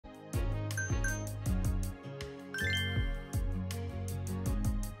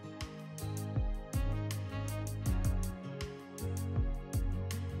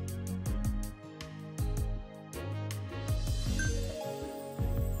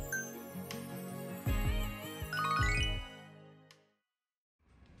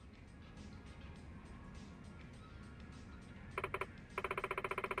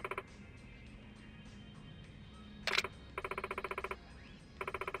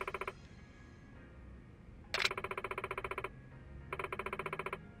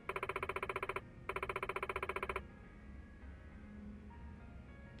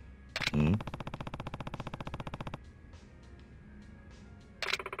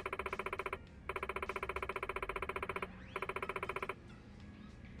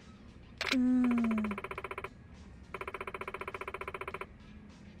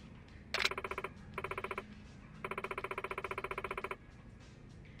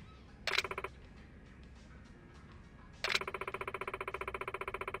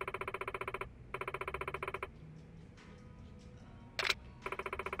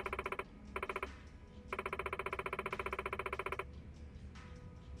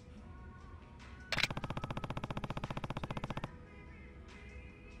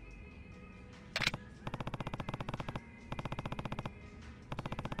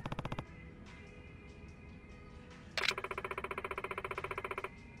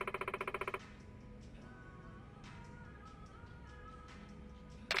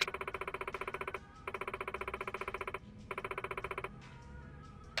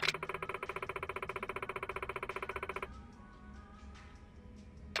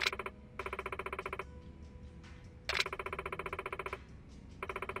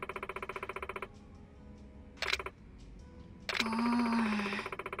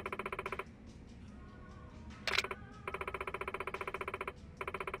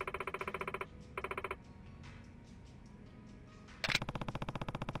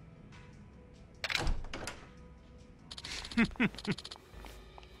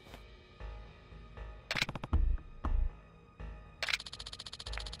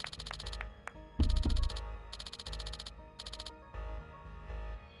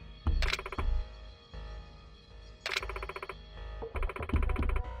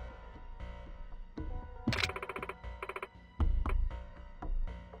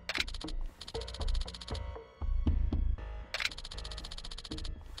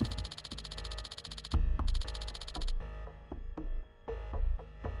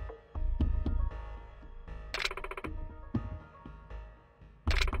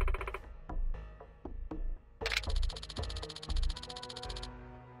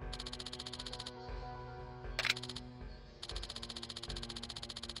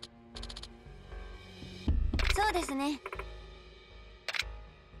そうですね。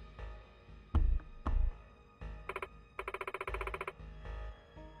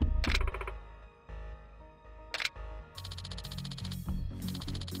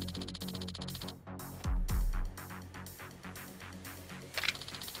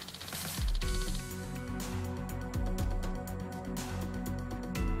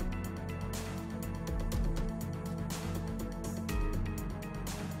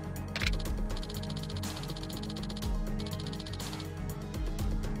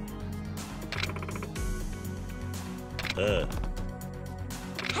ああ。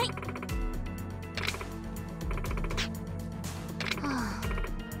はい。はあ。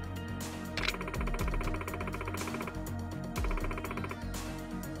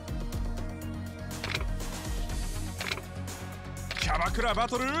キャバクラバ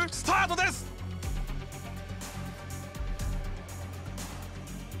トルスタートです。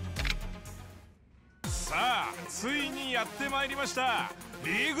さあ、ついにやってまいりました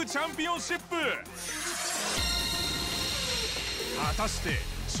リーグチャンピオンシップ。果たして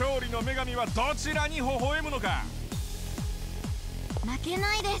勝利の女神はどちらに微笑むのか。負け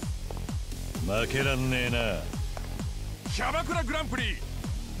ないです。負けらんねえな。キャバクラグランプリ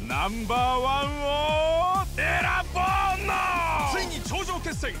ナンバーワンを選ぼうの。ついに頂上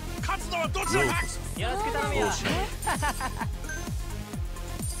決戦、勝つのはどちらか。よろしく頼むよ。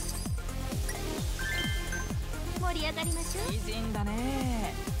盛り上がりましょう。美人だ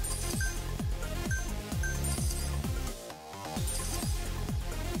ね。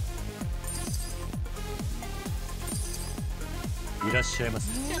いらっしゃいませ。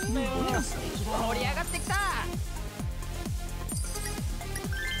お客さん盛り上がってきた。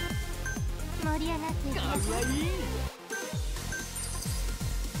盛り上がっていきましょう。かわいい。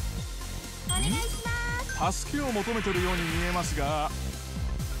お願いします。助けを求めてるように見えますが、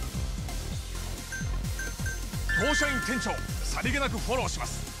当社員店長さりげなくフォローしま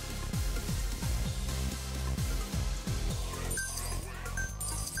す。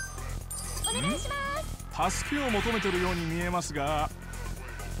お願いします。助けを求めてるように見えますが、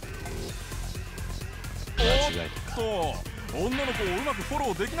間違えたか。女の子をうまくフォロ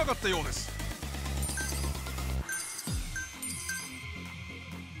ーできなかったようです。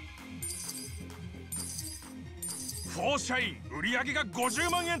フォー社員売上が50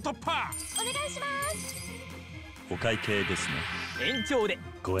万円突破。お願いします。お会計ですね。延長で。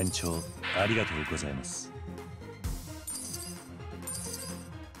ご延長ありがとうございます。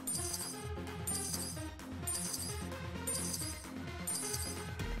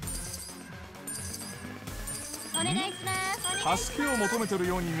お願いします。助けを求めてる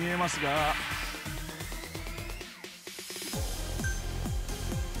ように見えますが、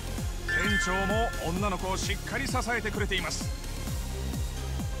店長も女の子をしっかり支えてくれています。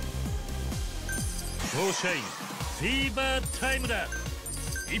当社員フィーバータイムだ。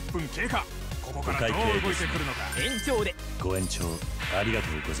1分経過。ここからどう動いてくるのか。延長で。ご延長ありがと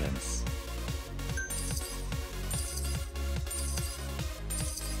うございます。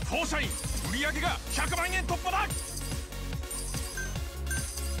フォー社員売上が100万円突破だ。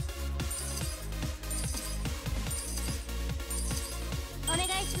お願い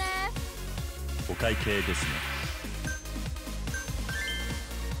します。お会計ですね。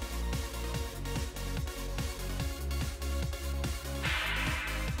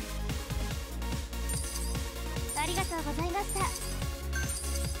ありがとうございました。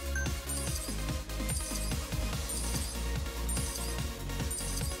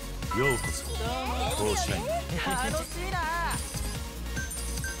ようこそ当社員。楽しいな。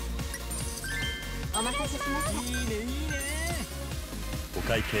お待たせしました。いいねいいね。お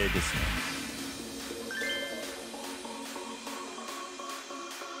会計ですね。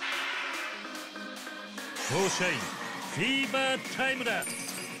当社員フィーバータイムだ。あ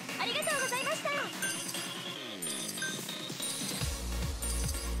りがとうございました。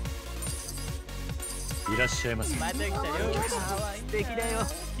いらっしゃいませ。また来たよ。かわいい。素敵だよ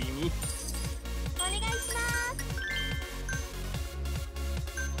君。お願いします。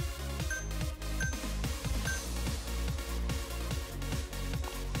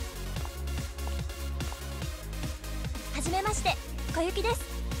はじめまして、小雪です。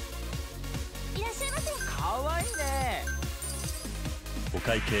いらっしゃいませ。かわいいね。お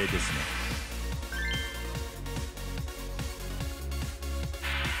会計ですね。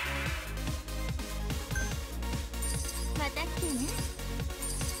また来てね。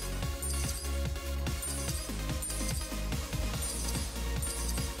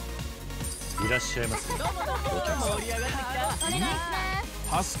いらっしゃいませ。どうもどうも。盛り上がってきた。お願いし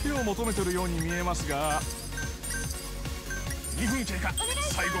ます。助けを求めてるように見えますが、2分経過。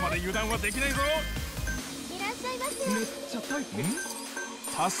最後まで油断はできないぞ。いらっしゃいませ。めっちゃタイプ。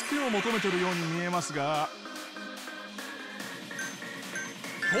助けを求めてるように見えますが、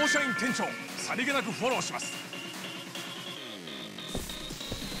当社員店長さりげなくフォローします。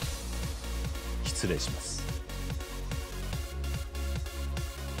失礼します。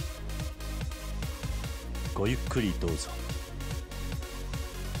ごゆっくりどうぞ。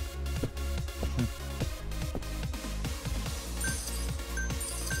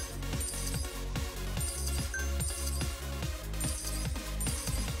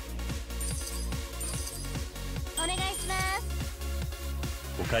お願いします。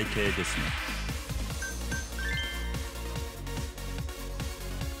お会計ですね。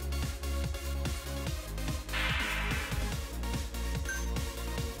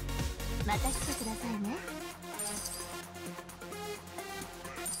また来てくださいね。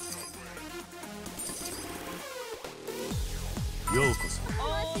ようこそ。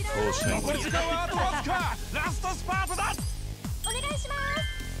当社員。残り時間はあとわずか。ラストスパートだ。お願いしま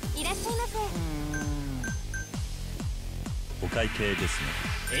す。いらっしゃいませ。お会計ですね。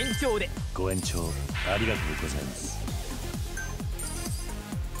延長で。ご延長ありがとうございます。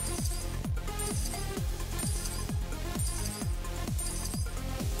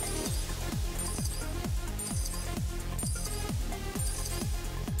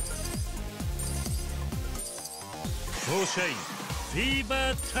当社員フィー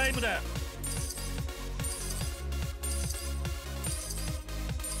バータイムだ。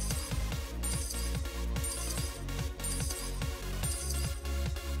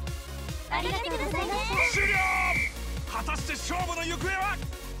ありがとうございました。終了。果たして勝負の行方は。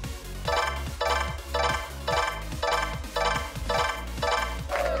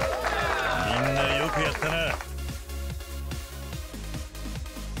みんなよくやったな。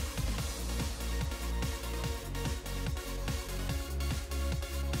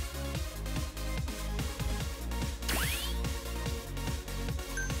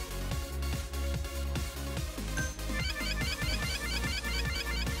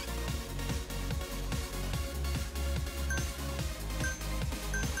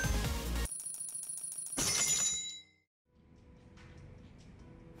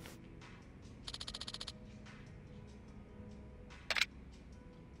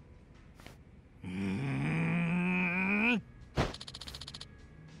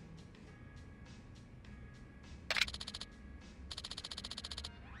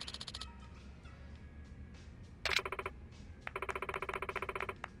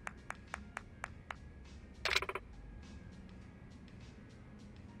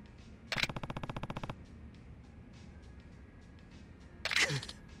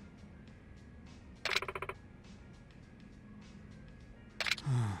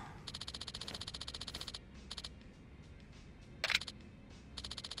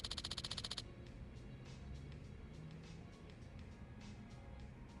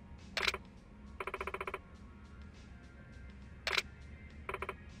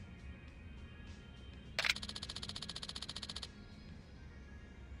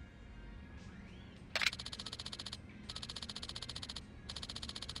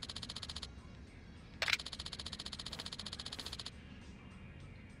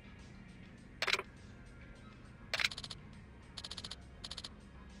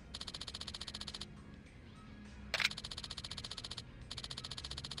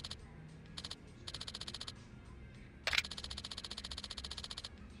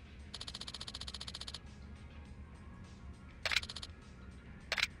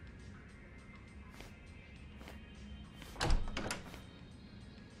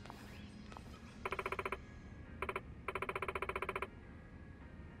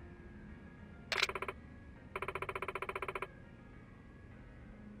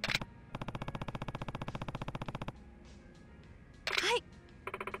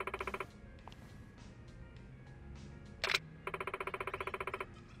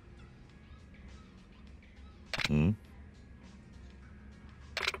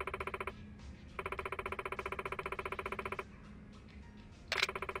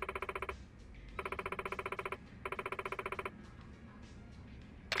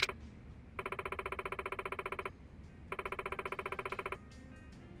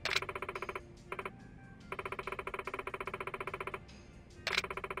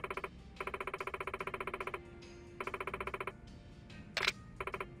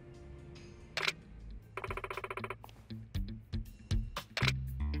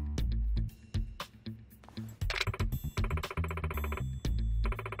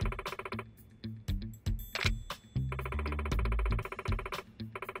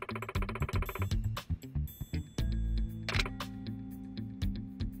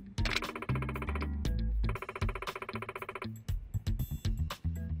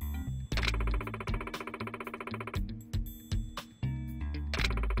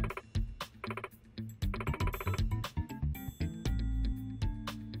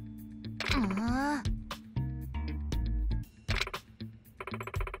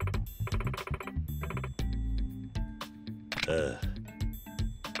ああ。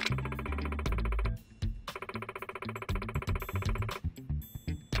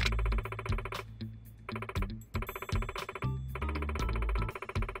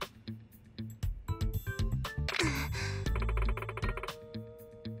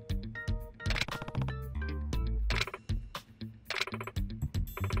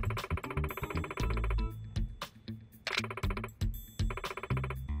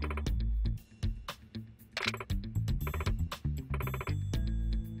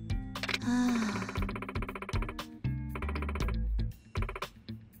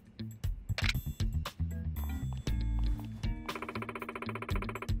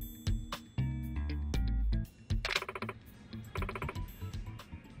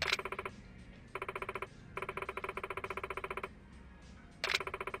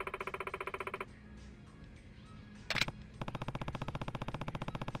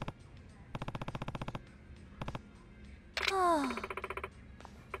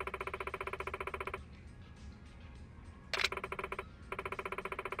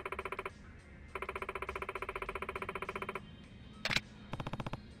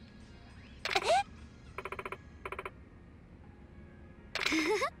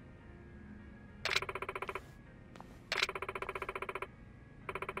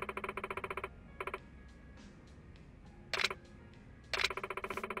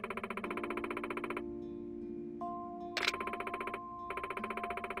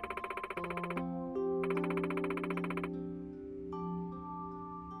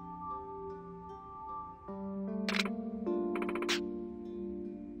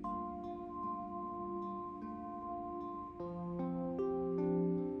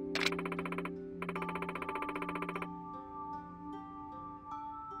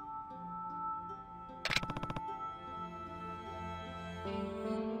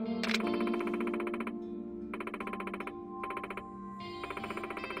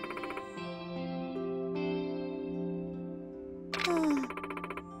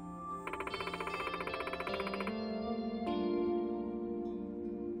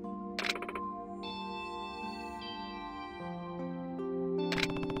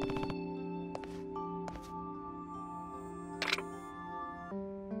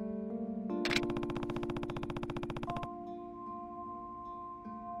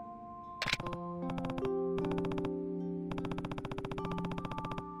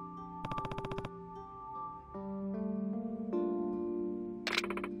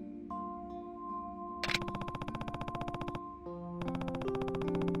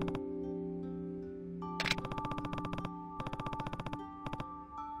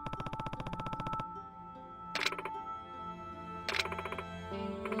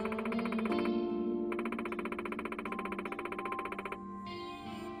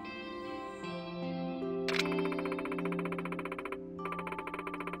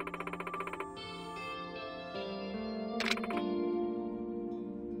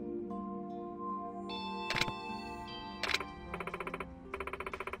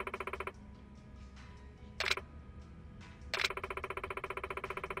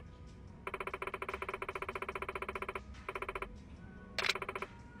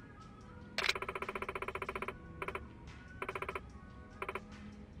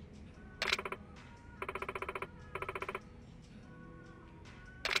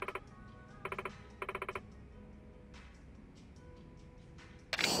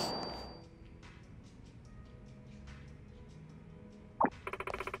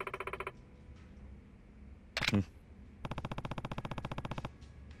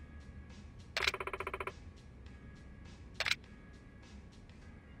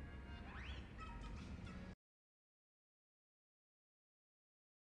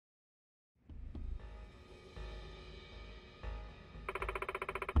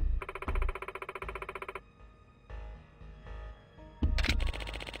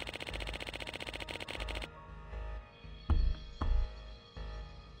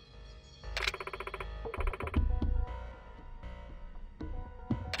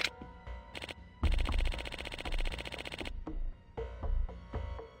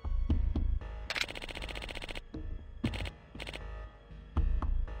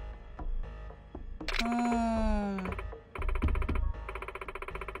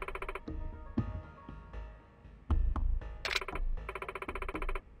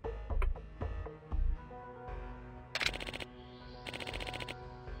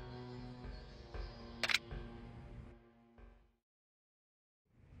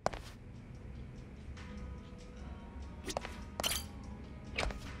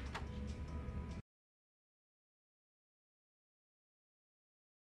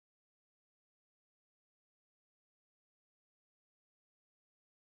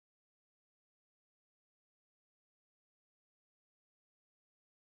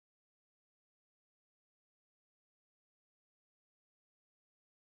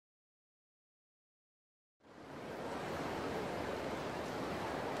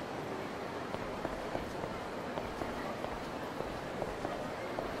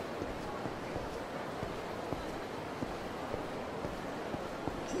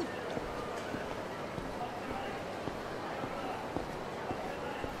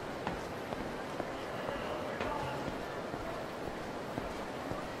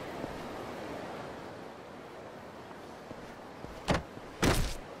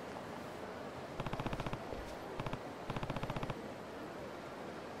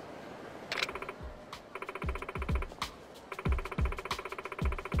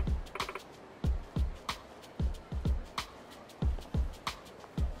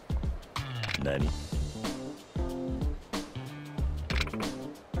何？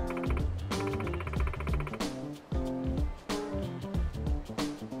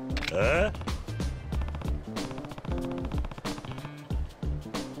あ？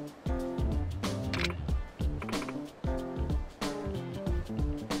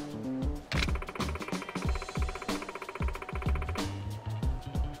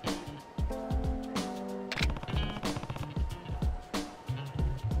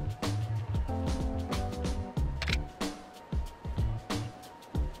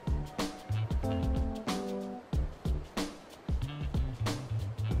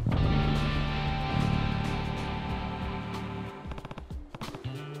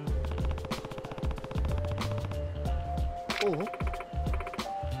おう。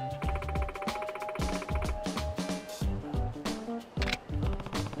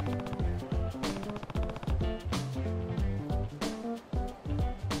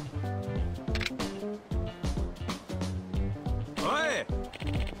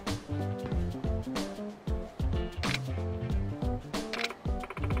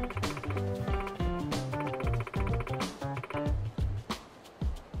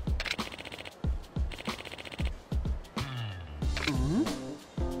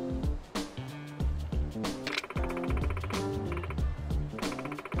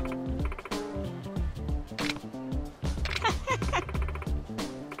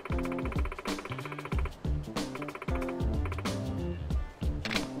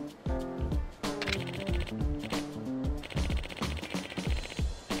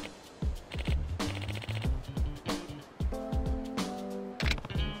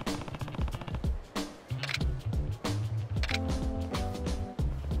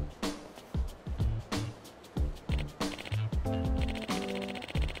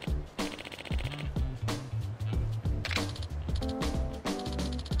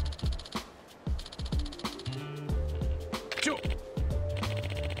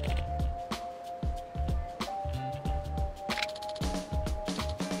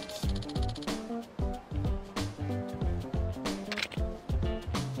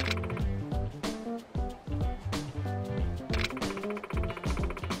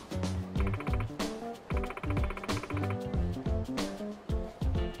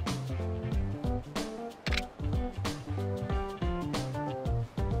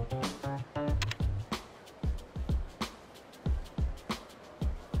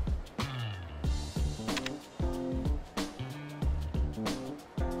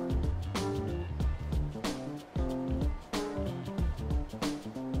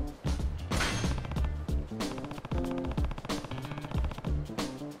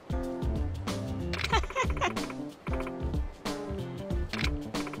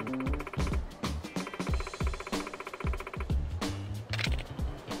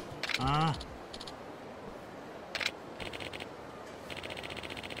ああ。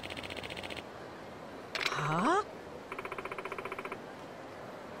はあ。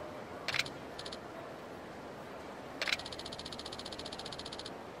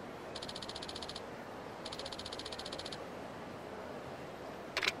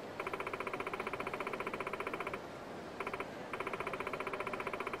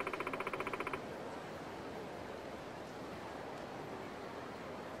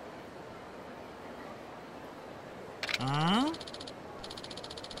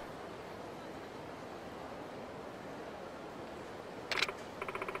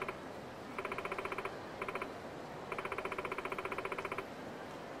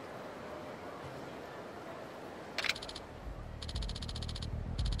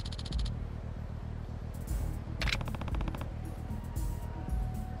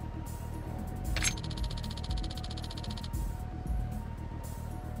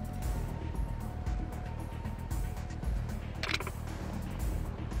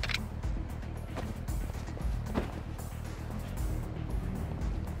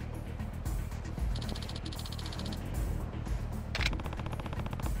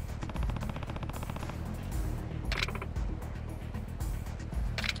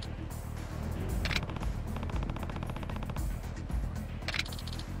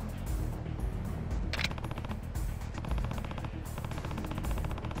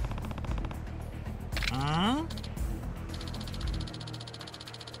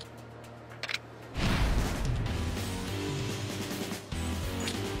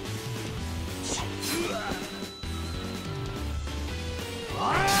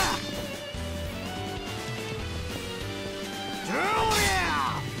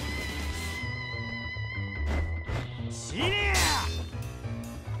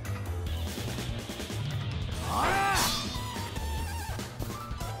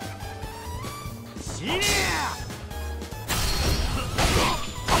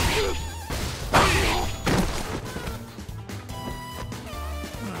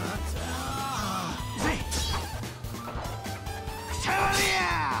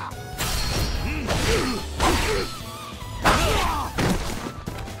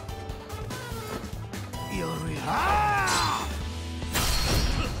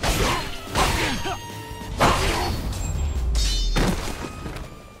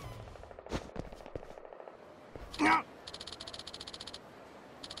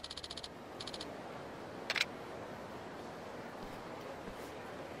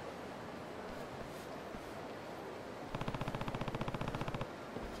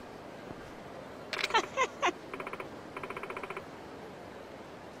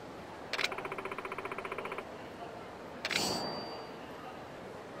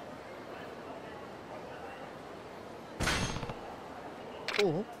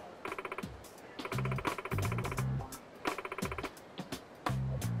おう